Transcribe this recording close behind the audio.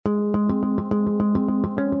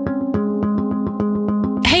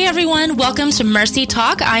everyone. Welcome to Mercy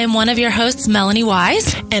Talk. I am one of your hosts, Melanie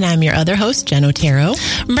Wise. And I'm your other host, Jen Otero.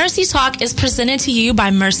 Mercy Talk is presented to you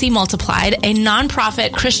by Mercy Multiplied, a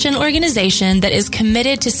nonprofit Christian organization that is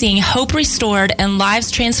committed to seeing hope restored and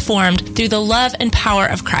lives transformed through the love and power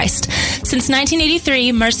of Christ. Since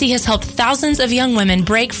 1983, Mercy has helped thousands of young women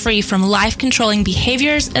break free from life-controlling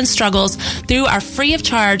behaviors and struggles through our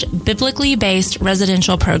free-of-charge, biblically-based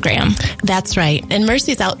residential program. That's right. And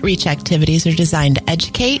Mercy's outreach activities are designed to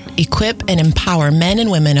educate, equip, and empower men and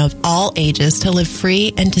women of all ages to live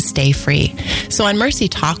free and to stay free. So on Mercy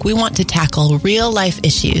Talk, we want to tackle real-life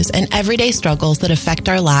issues and everyday struggles that affect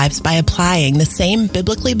our lives by applying the same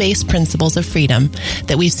biblically-based principles of freedom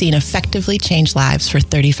that we've seen effectively change lives for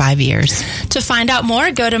 35 years. To find out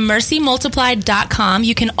more, go to mercymultiplied.com.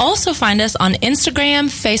 You can also find us on Instagram,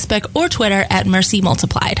 Facebook, or Twitter at Mercy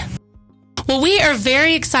Multiplied. Well, we are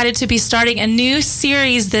very excited to be starting a new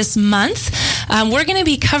series this month. We're going to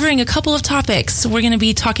be covering a couple of topics. We're going to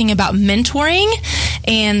be talking about mentoring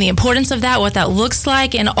and the importance of that, what that looks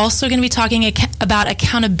like, and also going to be talking about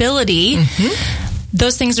accountability.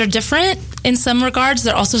 Those things are different in some regards.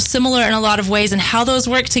 They're also similar in a lot of ways, and how those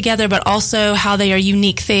work together, but also how they are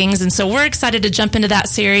unique things. And so we're excited to jump into that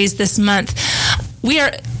series this month. We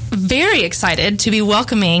are very excited to be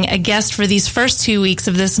welcoming a guest for these first 2 weeks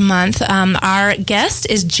of this month. Our guest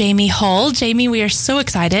is Jamie Hull. Jamie, we are so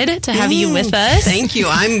excited to have you with us. Thank you.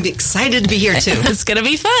 I'm excited to be here too. It's going to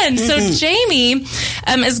be fun. So Jamie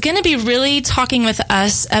is going to be really talking with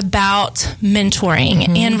us about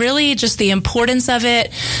mentoring and really just the importance of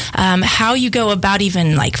it, how you go about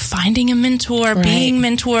even like finding a mentor, being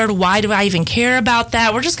mentored. Why do I even care about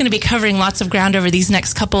that? We're just going to be covering lots of ground over these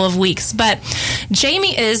next couple of weeks. But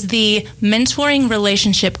Jamie is the Mentoring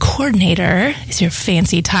Relationship Coordinator, is your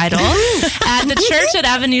fancy title, at the Church at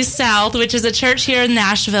Avenue South, which is a church here in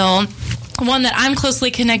Nashville, one that I'm closely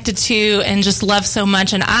connected to and just love so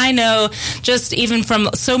much. And I know just even from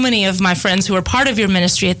so many of my friends who are part of your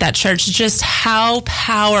ministry at that church, just how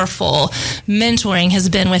powerful mentoring has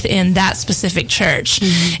been within that specific church.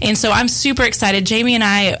 And so I'm super excited. Jamie and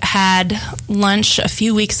I had lunch a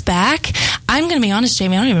few weeks back. I'm going to be honest,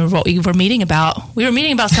 Jamie, I don't even remember what we were meeting about. We were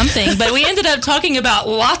meeting about something, but we ended up talking about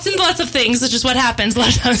lots and lots of things, which is what happens a lot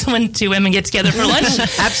of times when two women get together for lunch.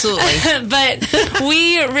 Absolutely. But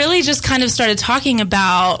we really just kind of started talking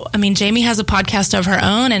about, Jamie has a podcast of her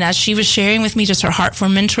own, and as she was sharing with me just her heart for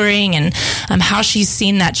mentoring and how she's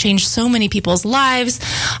seen that change so many people's lives,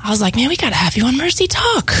 I was like, man, we got to have you on Mercy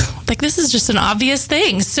Talk. Like, this is just an obvious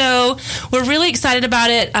thing. So we're really excited about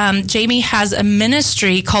it. Jamie has a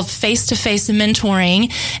ministry called Face to Face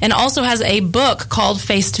Mentoring and also has a book called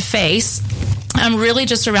Face to Face. I'm really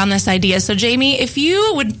just around this idea. So, Jamie, if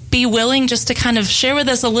you would be willing just to kind of share with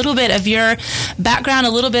us a little bit of your background, a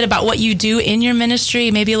little bit about what you do in your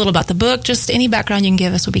ministry, maybe a little about the book, just any background you can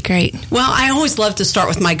give us would be great. Well, I always love to start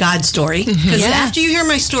with my God story, because after you hear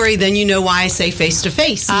my story, then you know why I say face to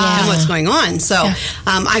face and what's going on. So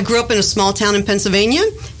I grew up in a small town in Pennsylvania,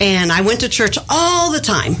 and I went to church all the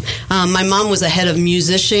time. My mom was a head of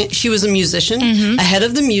musician. She was a musician, ahead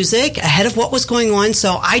of the music, ahead of what was going on.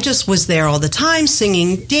 So I just was there all the time,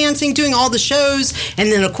 singing, dancing, doing all the shows,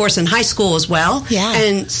 and then, of course, in high school as well.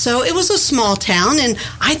 And so it was a small town, and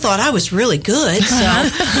I thought I was really good. So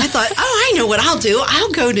I thought, I know what I'll do.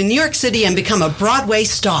 I'll go to New York City and become a Broadway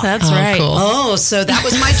star. That's right. Cool. So that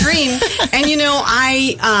was my dream. And,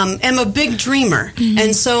 I am a big dreamer.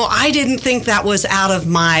 And so I didn't think that was out of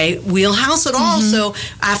my wheelhouse at all. So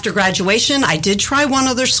after graduation, I did try one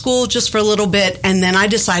other school just for a little bit, and then I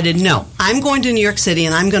decided, no, I'm going to New York City,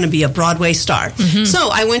 and I'm going to be a Broadway star. So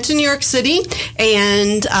I went to New York City,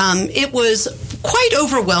 and it was quite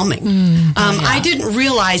overwhelming. I didn't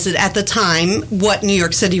realize it at the time what New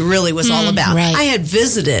York City really was all about. I had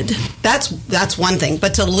visited. That's one thing,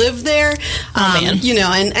 but to live there, and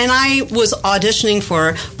I was auditioning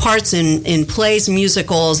for parts in plays,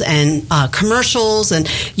 musicals, and commercials, and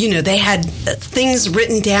they had things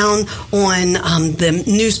written down on the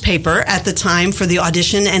newspaper at the time for the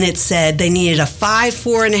audition, and it said they needed a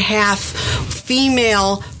 4.5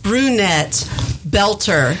 female brunette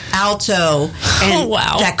belter, alto, and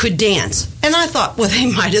that could dance. And I thought, well,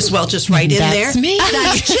 they might as well just write in there. That's me.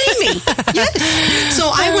 That's Jamie. So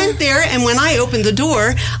I went there, and when I opened the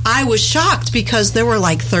door, I was shocked because there were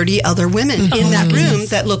like 30 other women in that room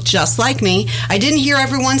that looked just like me. I didn't hear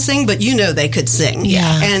everyone sing, but they could sing.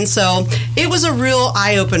 And so it was a real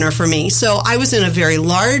eye-opener for me. So I was in a very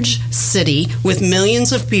large city with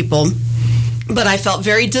millions of people, but I felt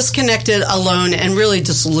very disconnected, alone, and really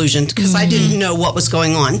disillusioned because I didn't know what was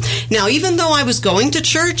going on. Now, even though I was going to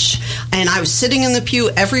church and I was sitting in the pew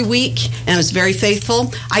every week and I was very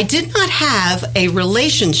faithful, I did not have a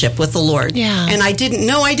relationship with the Lord. Yeah. And I didn't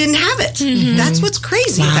know I didn't have it. That's what's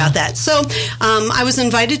crazy about that. So I was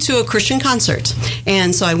invited to a Christian concert.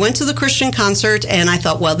 And so I went to the Christian concert and I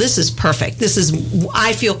thought, well, this is perfect.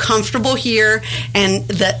 I feel comfortable here. And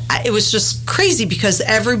it was just crazy because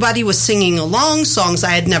everybody was singing along, songs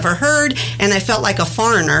I had never heard, and I felt like a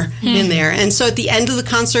foreigner in there. And so at the end of the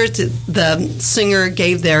concert, the singer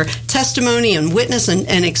gave their testimony and witness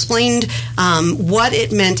and explained what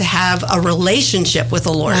it meant to have a relationship with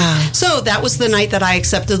the Lord. Wow. So that was the night that I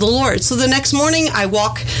accepted the Lord. So the next morning, I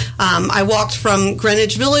walked from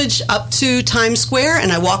Greenwich Village up to Times Square,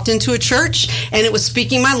 and I walked into a church, and it was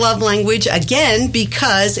speaking my love language again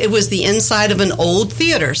because it was the inside of an old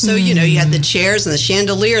theater. So, you had the chairs and the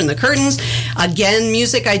chandelier and the curtains. Again,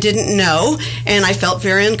 music I didn't know, and I felt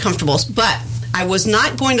very uncomfortable. But I was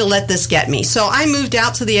not going to let this get me. So I moved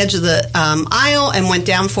out to the edge of the aisle and went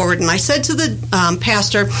down forward, and I said to the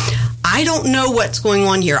pastor, I don't know what's going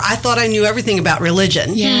on here. I thought I knew everything about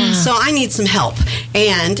religion. Yeah. So I need some help.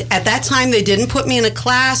 And at that time, they didn't put me in a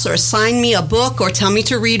class or assign me a book or tell me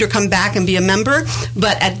to read or come back and be a member.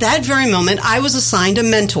 But at that very moment, I was assigned a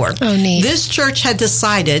mentor. Oh, neat. This church had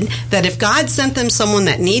decided that if God sent them someone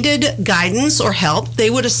that needed guidance or help, they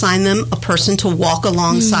would assign them a person to walk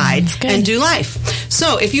alongside and do life.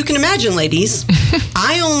 So if you can imagine, ladies,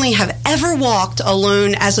 I only have ever walked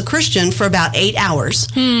alone as a Christian for about 8 hours.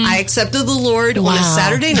 I accepted the Lord on a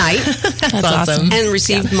Saturday night. That's awesome. And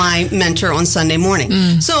received my mentor on Sunday morning.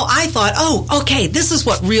 So I thought, okay, this is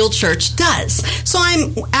what real church does. So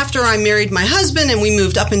after I married my husband and we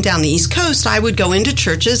moved up and down the East Coast, I would go into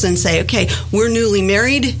churches and say, okay, we're newly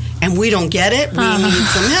married and we don't get it. We need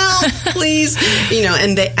some help, please.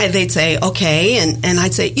 And they'd say, okay. And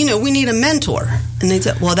I'd say, we need a mentor. And they'd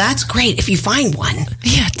say, well, that's great if you find one.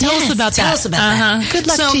 Yeah, tell us about that. Good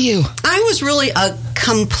luck to you. I was really a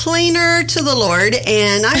complainer to the Lord,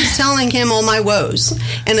 and I was telling him all my woes.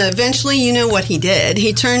 And eventually, you know what he did?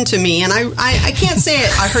 He turned to me, and I can't say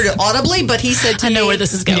it. I heard it audibly, but he said to me, I know where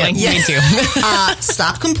this is going. Yeah, me too.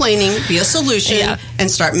 Stop complaining, be a solution,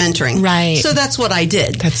 and start mentoring. Right. So that's what I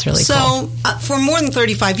did. That's really cool. So for more than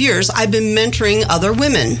 35 years, I've been mentoring other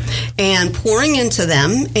women and pouring into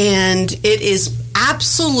them, and it is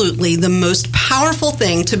absolutely the most powerful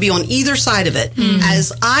thing to be on either side of it.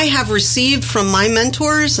 As I have received from my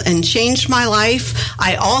mentors and changed my life,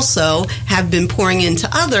 I also have been pouring into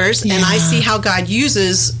others, and I see how God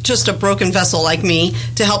uses just a broken vessel like me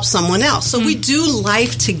to help someone else. So we do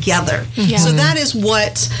life together. So that is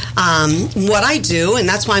what I do, and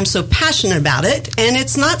that's why I'm so passionate about it. And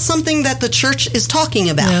it's not something that the church is talking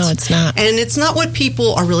about. No, it's not. And it's not what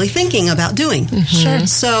people are really thinking about doing. Sure.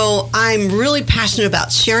 So I'm really passionate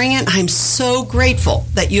about sharing it. I'm so grateful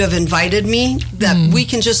that you have invited me, that we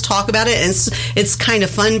can just talk about it. And it's kind of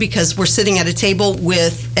fun because we're sitting at a table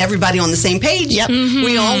with everybody on the same page. Yep.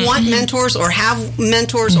 We all want mentors or have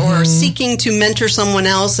mentors or are seeking to mentor someone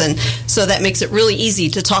else. And so that makes it really easy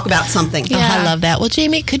to talk about something. Oh, I love that. Well,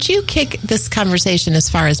 Jamie, could you kick this conversation as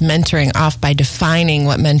far as mentoring off by defining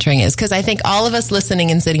what mentoring is? Because I think all of us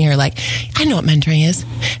listening and sitting here like, I know what mentoring is.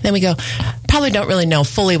 Then we go, probably don't really know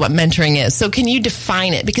fully what mentoring is. So can you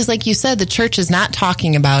define it? Because like you said, the church is not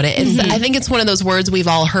talking about it. I think it's one of those words we've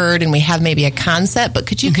all heard and we have maybe a concept, but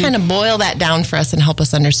could you kind of boil that down for us and help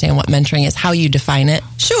us understand what mentoring is, how you define it?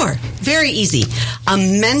 Sure. Very easy. A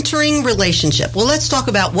mentoring relationship. Well, let's talk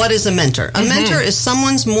about what is a mentor. A mentor is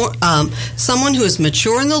someone who is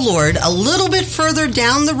mature in the Lord, a little bit further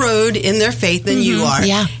down the road in their faith than you are.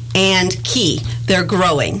 Yeah. And they're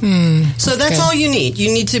growing. So that's all you need.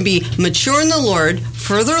 You need to be mature in the Lord,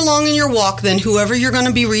 further along in your walk than whoever you're going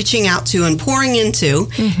to be reaching out to and pouring into,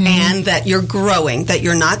 and that you're growing, that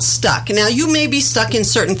you're not stuck. Now, you may be stuck in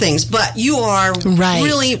certain things, but you are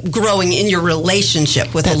really growing in your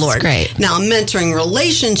relationship with the Lord. Great. Now, a mentoring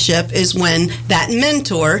relationship is when that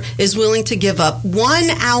mentor is willing to give up 1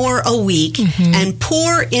 hour a week and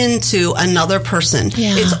pour into another person.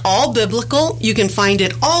 Yeah. It's all biblical. You can find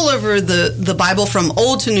it all over the Bible from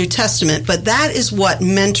Old to New Testament, but that is what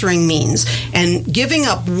mentoring means. And giving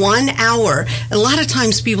up 1 hour, a lot of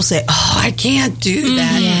times people say, I can't do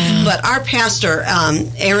that. Yeah. But our pastor,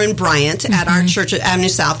 Aaron Bryant, at our church at Avenue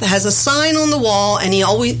South, has a sign on the wall, and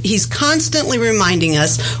he's constantly reminding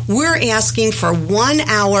us, we're asking for 1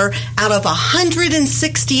 hour out of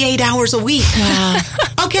 168 hours a week. Wow.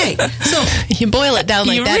 Okay, so You boil it down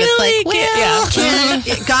like You that, really it's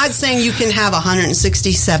like, God's saying you can have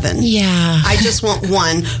 167. Yeah. I just want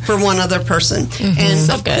one for one other person. And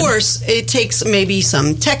So of good. course, it takes maybe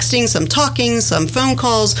some texting, some talking, some phone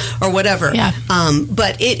calls, or whatever. Yeah.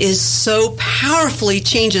 But it is so powerfully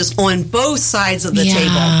changes on both sides of the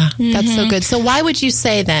table. That's so good. So why would you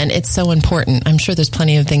say then it's so important? I'm sure there's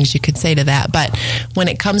plenty of things you could say to that, but when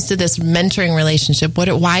it comes to this mentoring relationship,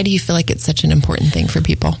 why do you feel like it's such an important thing for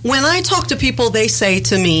people? When I talk to people, they say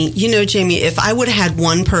to me, Jamie, if I would have had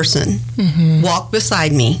one person walk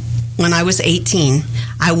beside me when I was 18,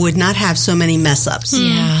 I would not have so many mess ups.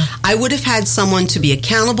 Yeah. I would have had someone to be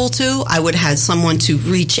accountable to. I would have had someone to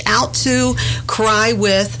reach out to, cry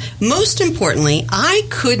with. Most importantly, I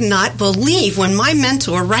could not believe when my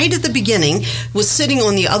mentor, right at the beginning, was sitting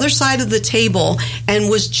on the other side of the table and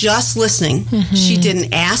was just listening. She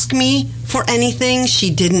didn't ask me for anything.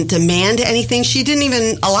 She didn't demand anything. She didn't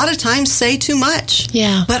even, a lot of times, say too much.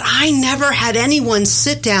 Yeah. But I never had anyone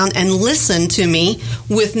sit down and listen to me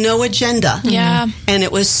with no agenda. Yeah. And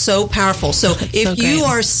it was so powerful. So if so you great.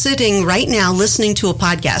 are sitting right now listening to a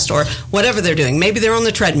podcast or whatever they're doing, maybe they're on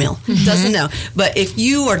the treadmill, doesn't know. But if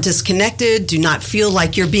you are disconnected, do not feel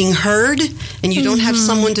like you're being heard, and you don't have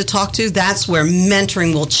someone to talk to, that's where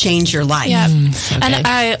mentoring will change your life. Yeah. so And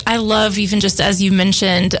good. I love, even just as you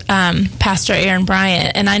mentioned, Pastor Aaron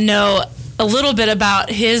Bryant, and I know a little bit about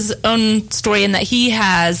his own story in that he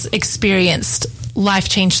has experienced life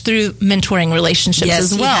change through mentoring relationships Yes,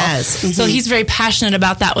 as he well. has. So he's very passionate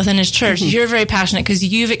about that within his church. You're very passionate because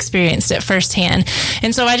you've experienced it firsthand.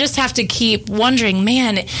 And so I just have to keep wondering,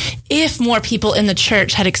 man, if more people in the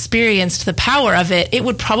church had experienced the power of it, it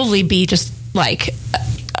would probably be just like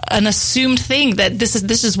an assumed thing that this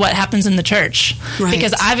is what happens in the church, Right.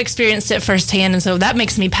 because I've experienced it firsthand, and so that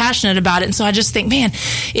makes me passionate about it. And so I just think, man,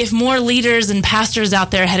 if more leaders and pastors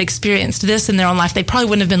out there had experienced this in their own life, they probably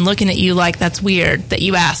wouldn't have been looking at you like, that's weird that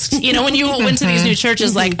you asked. When you went to these new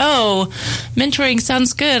churches, like, oh, mentoring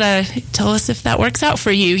sounds good. Tell us if that works out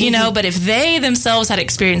for you, But if they themselves had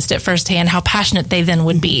experienced it firsthand, how passionate they then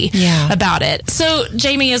would be about it. So,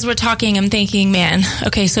 Jamie, as we're talking, I'm thinking, man,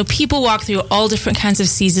 okay, so people walk through all different kinds of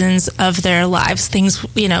seasons of their lives. Things,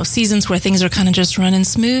 seasons where things are kind of just running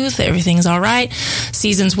smooth, everything's all right.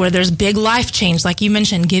 Seasons where there's big life change, like you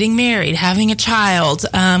mentioned, getting married, having a child,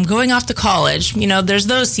 going off to college. There's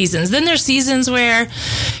those seasons. Then there's seasons where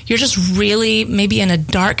you're just really maybe in a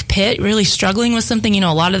dark pit, really struggling with something.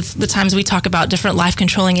 A lot of the times we talk about different life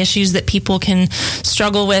controlling issues that people can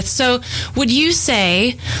struggle with. So would you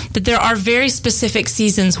say that there are very specific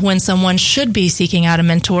seasons when someone should be seeking out a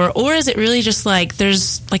mentor, or is it really just like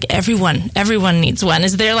there's like everyone needs one?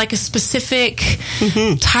 Is there like a specific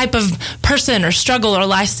type of person or struggle or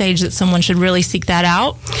life stage that someone should really seek that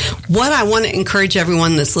out? What I want to encourage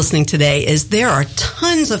everyone that's listening today is there are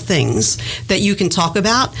tons of things that you can talk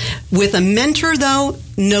about. With a mentor, though,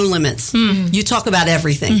 no limits. You talk about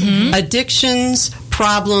everything. Addictions,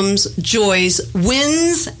 problems, joys,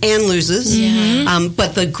 wins and loses.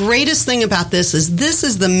 But the greatest thing about this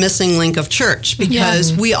is the missing link of church,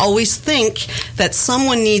 because we always think that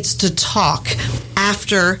someone needs to talk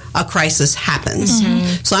after a crisis happens.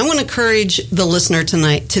 So I want to encourage the listener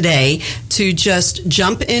today to just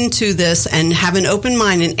jump into this and have an open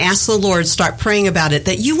mind and ask the Lord, start praying about it,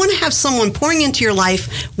 that you want to have someone pouring into your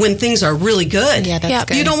life when things are really good. Yeah, that's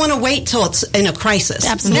good. You don't want to wait till it's in a crisis.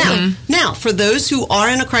 Absolutely. Now, for those who are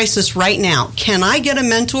in a crisis right now, can I get a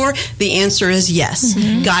mentor? The answer is yes.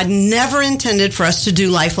 God never intended for us to do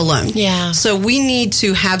life alone. Yeah. So we need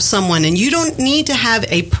to have someone, and you don't need to have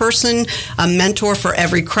a mentor for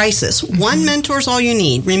every crisis. One mentor is all you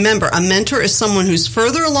need. Remember, a mentor is someone who's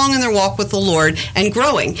further along in their walk with the Lord and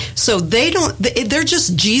growing. So they're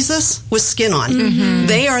just Jesus with skin on.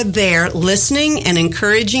 They are there listening and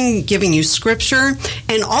encouraging, giving you scripture,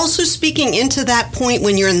 and also speaking into that point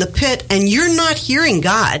when you're in the pit and you're not hearing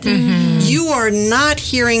God. You are not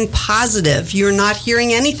hearing positive. You're not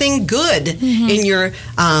hearing anything good in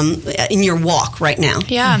your walk right now.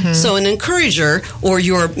 Yeah. So an encourager or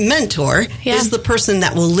your mentor is the person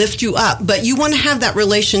that will lift you up. But you want to have that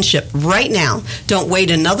relationship right now. Don't wait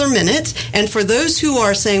another minute. And for those who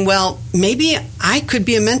are saying, well, maybe I could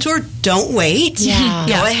be a mentor, don't wait.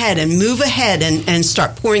 Go ahead and move ahead and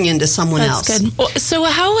start pouring into someone else. That's good. Well, so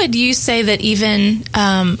how would you say that even,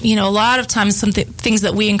 a lot of times things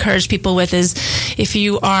that we encourage people with is if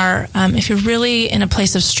you're really in a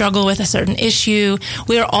place of struggle with a certain issue,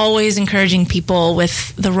 we are always encouraging people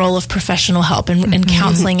with the role of professional help and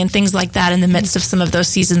counseling and things like that in the midst of some of those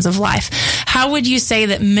seasons of life. How would you say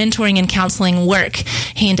that mentoring and counseling work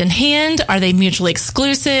hand in hand? Are they mutually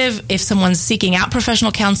exclusive? If if someone's seeking out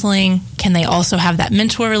professional counseling, can they also have that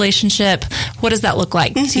mentor relationship? What does that look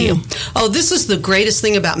like to you? Oh, this is the greatest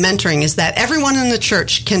thing about mentoring is that everyone in the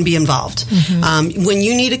church can be involved. When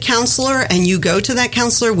you need a counselor and you go to that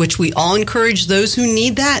counselor, which we all encourage those who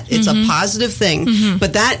need that, it's a positive thing.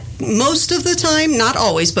 But that most of the time, not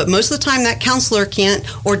always, but most of the time that counselor can't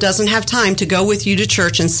or doesn't have time to go with you to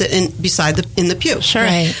church and sit in the pew. Sure.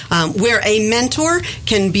 Right. Where a mentor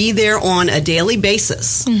can be there on a daily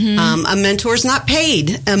basis. A mentor is not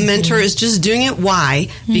paid. A mentor is just doing it. Why?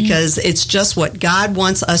 Because it's just what God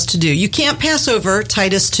wants us to do. You can't pass over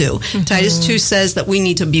Titus 2. Titus 2 says that we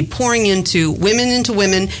need to be pouring into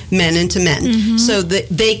women, men into men. So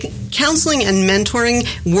that counseling and mentoring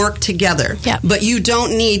work together. Yep. But you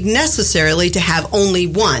don't need necessarily to have only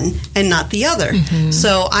one and not the other.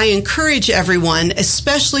 So I encourage everyone,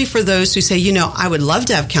 especially for those who say, I would love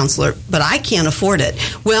to have a counselor, but I can't afford it.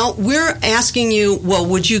 Well, we're asking you,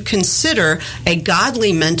 would you consider a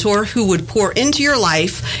godly mentor who would pour into your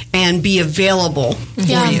life and be available for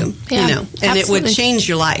you? And it would change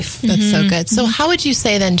your life. That's so good. So how would you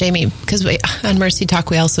say then, Jamie, because on Mercy Talk,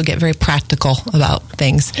 we also get very practical about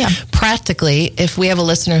things. Yeah. Practically, if we have a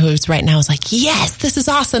listener who's right now is like, yes, this is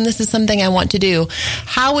awesome, this is something I want to do,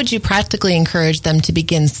 how would you practically encourage them to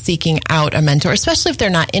begin seeking out a mentor, especially if they're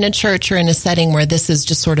not in a church or in a setting where this is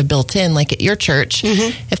just sort of built in, like at your church?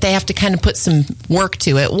 If they have to kind of put some work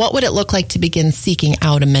to it, what would it look like to begin seeking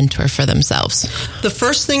out a mentor for themselves? The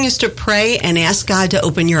first thing is to pray and ask God to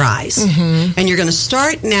open your eyes. And you're going to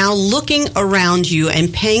start now looking around you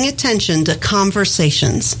and paying attention to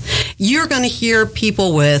conversations. You're going to hear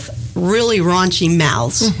people with really raunchy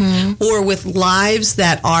mouths or with lives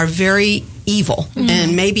that are very evil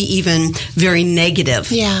and maybe even very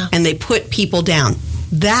negative. Yeah. And they put people down.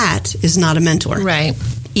 That is not a mentor. Right.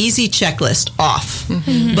 Easy checklist off.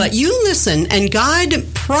 But you listen, and God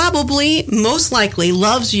probably, most likely,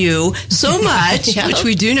 loves you so much, which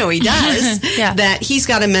we do know He does, that He's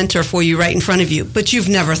got a mentor for you right in front of you, but you've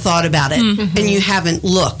never thought about it, and you haven't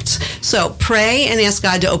looked. So pray and ask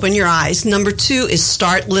God to open your eyes. Number 2 is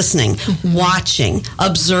start listening, watching,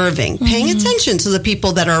 observing, paying attention to the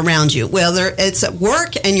people that are around you, whether it's at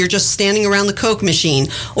work and you're just standing around the Coke machine,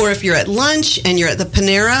 or if you're at lunch and you're at the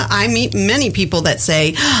Panera. I meet many people that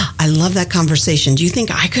say, I love that conversation. Do you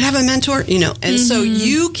think I could have a mentor? And so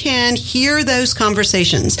you can hear those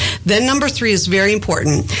conversations. Then number 3 is very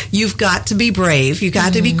important. You've got to be brave. You've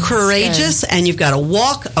got to be courageous, and you've got to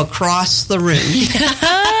walk across the room.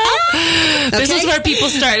 This is where people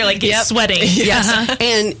start get sweating. Yes.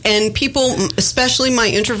 And people, especially my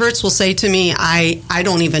introverts, will say to me, I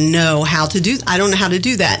don't even know how to do, I don't know how to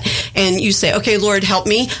do that. And you say, okay, Lord, help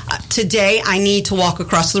me. Today I need to walk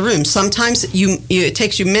across the room. Sometimes it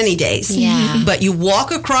takes you many days. But you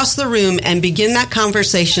walk across the room and begin that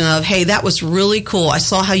conversation of, hey, that was really cool. I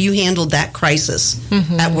saw how you handled that crisis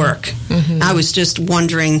at work. I was just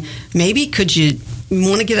wondering, maybe could you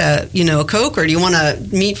want to get a Coke, or do you want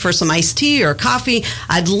to meet for some iced tea or coffee?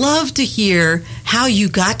 I'd love to hear how you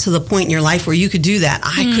got to the point in your life where you could do that.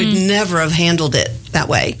 I could never have handled it that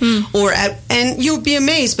way. And you'll be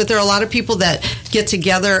amazed, but there are a lot of people that get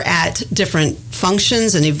together at different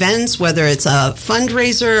functions and events, whether it's a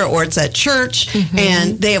fundraiser or it's at church,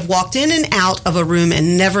 and they have walked in and out of a room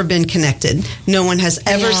and never been connected. No one has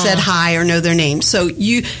ever said hi or know their name. So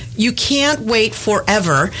you can't wait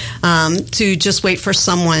forever to just wait for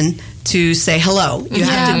someone to say hello. You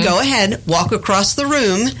have to go ahead, walk across the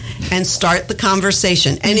room, and start the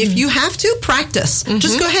conversation. And if you have to, practice.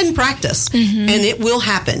 Just go ahead and practice. And it will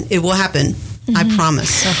happen. It will happen. I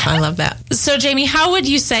promise. Oh, I love that. So, Jamie, how would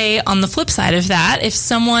you say on the flip side of that, if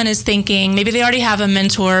someone is thinking, maybe they already have a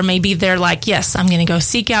mentor, maybe they're like, yes, I'm going to go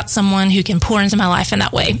seek out someone who can pour into my life in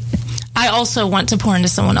that way. I also want to pour into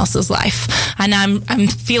someone else's life. And I'm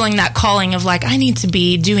feeling that calling of I need to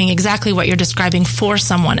be doing exactly what you're describing for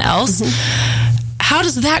someone else. How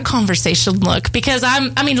does that conversation look? Because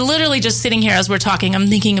I mean, literally just sitting here as we're talking, I'm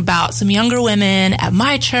thinking about some younger women at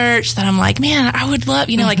my church that I'm like, man, I would love,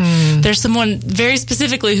 there's someone very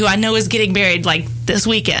specifically who I know is getting married this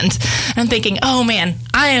weekend. And I'm thinking, oh man,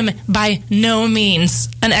 I am by no means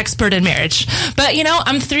an expert in marriage. But,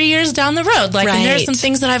 I'm 3 years down the road. And there's some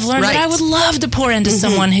things that I've learned that I would love to pour into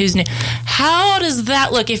someone who's new. How does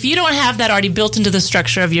that look if you don't have that already built into the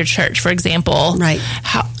structure of your church, for example? Right.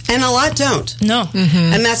 And a lot don't. No.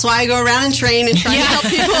 And that's why I go around and train and try to help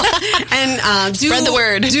people and spread the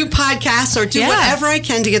word. Do podcasts or do whatever I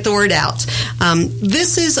can to get the word out.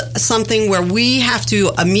 This is something where we have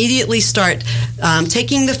to immediately start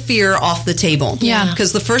taking the fear off the table. Yeah.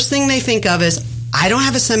 Because the first thing they think of is, I don't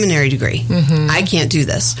have a seminary degree. I can't do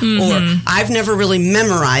this. Or I've never really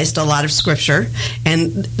memorized a lot of scripture.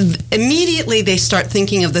 And immediately they start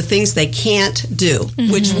thinking of the things they can't do,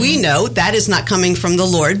 which we know that is not coming from the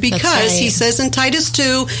Lord, because he says in Titus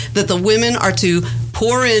 2 that the women are to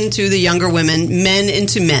pour into the younger women, men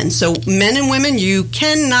into men. So men and women, you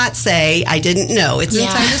cannot say, I didn't know. It's in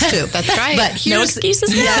Titus 2. That's right. But No excuses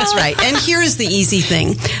now. That's right. And here is the easy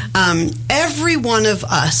thing. Every one of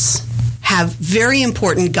us have very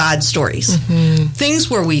important God stories. Things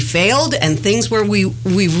where we failed and things where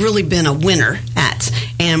we've really been a winner at,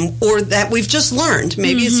 or that we've just learned.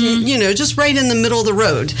 Maybe it's just right in the middle of the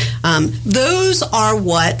road. Those are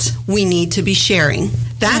what we need to be sharing.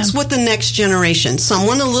 That's what the next generation,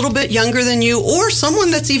 someone a little bit younger than you, or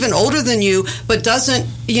someone that's even older than you, but doesn't,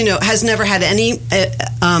 has never had any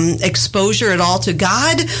exposure at all to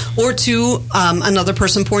God or to another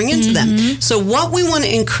person pouring into them. So what we want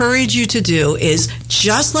to encourage you to do is,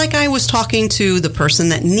 just like I was talking to the person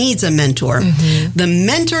that needs a mentor, the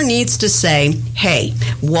mentor needs to say, hey,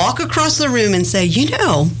 walk across the room and say,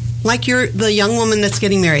 like you're the young woman that's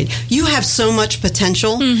getting married, you have so much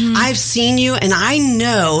potential. I've seen you, and I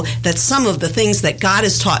know that some of the things that God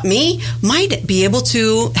has taught me might be able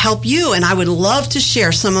to help you, and I would love to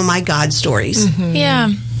share some of my God stories.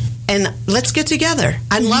 Yeah. And let's get together.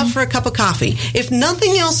 I'd love for a cup of coffee. If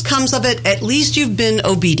nothing else comes of it, at least you've been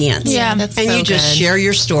obedient. Yeah. That's and so you just good. share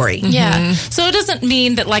your story. Yeah. So it doesn't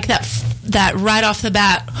mean that that right off the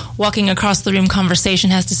bat, walking across the room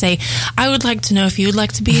conversation has to say, I would like to know if you would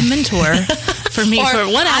like to be a mentor for me for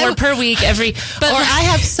 1 hour per week or I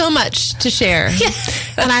have so much to share,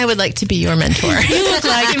 and I would like to be your mentor. You look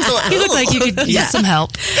like you could use some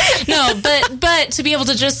help. No, but to be able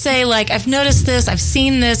to just say, like, I've noticed this, I've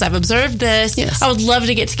seen this, I've observed this. Yes. I would love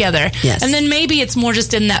to get together. Yes. And then maybe it's more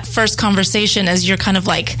just in that first conversation, as you're kind of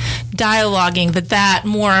like dialoguing, that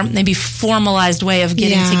more maybe formalized way of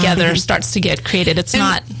getting together starts to get created. It's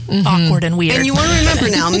not awkward and weird. And you want to remember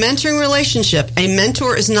now, mentoring relationship, a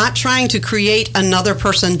mentor is not trying to create another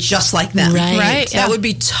person just like them. Right. That would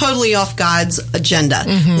be totally off God's agenda.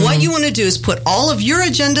 What you want to do is put all of your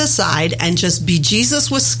agenda aside and just be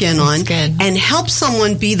Jesus with skin on and help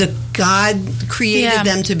someone be the God created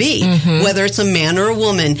them to be, whether it's a man or a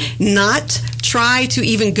woman. Not try to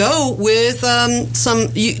even go with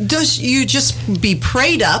you just be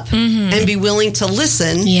prayed up and be willing to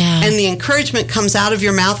listen, and the encouragement comes out of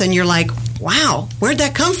your mouth and you're like, wow, where'd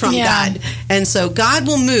that come from, God? And so God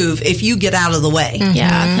will move if you get out of the way.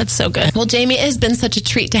 Yeah, that's so good. Well, Jamie, it has been such a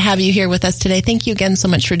treat to have you here with us today. Thank you again so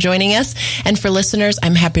much for joining us. And for listeners,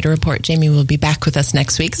 I'm happy to report Jamie will be back with us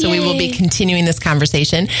next week. So we will be continuing this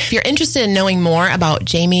conversation. If you're interested in knowing more about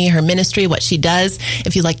Jamie, her ministry, what she does,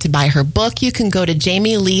 if you'd like to buy her book, you can go to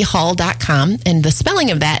jamieleehull.com. And the spelling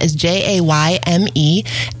of that is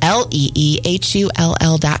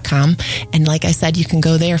JAYMELEEHULL.com. And like I said, you can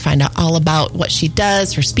go there, find out all about what she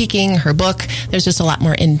does, her speaking, her book. There's just a lot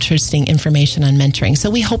more interesting information on mentoring. So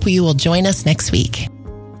we hope you will join us next week.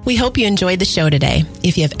 We hope you enjoyed the show today.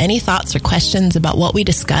 If you have any thoughts or questions about what we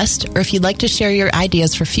discussed, or if you'd like to share your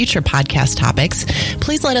ideas for future podcast topics,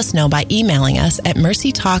 please let us know by emailing us at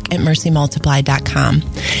mercytalk@mercymultiplied.com.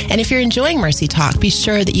 And if you're enjoying Mercy Talk, be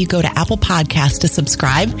sure that you go to Apple Podcasts to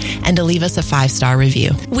subscribe and to leave us a 5-star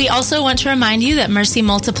review. We also want to remind you that Mercy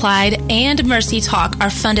Multiplied and Mercy Talk are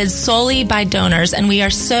funded solely by donors, and we are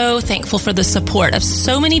so thankful for the support of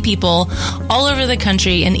so many people all over the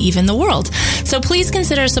country and even the world. So please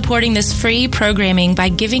consider supporting this free programming by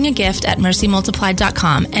giving a gift at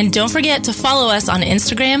mercymultiplied.com. And don't forget to follow us on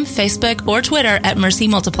Instagram, Facebook, or Twitter at Mercy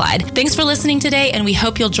Multiplied. Thanks for listening today, and we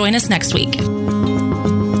hope you'll join us next week.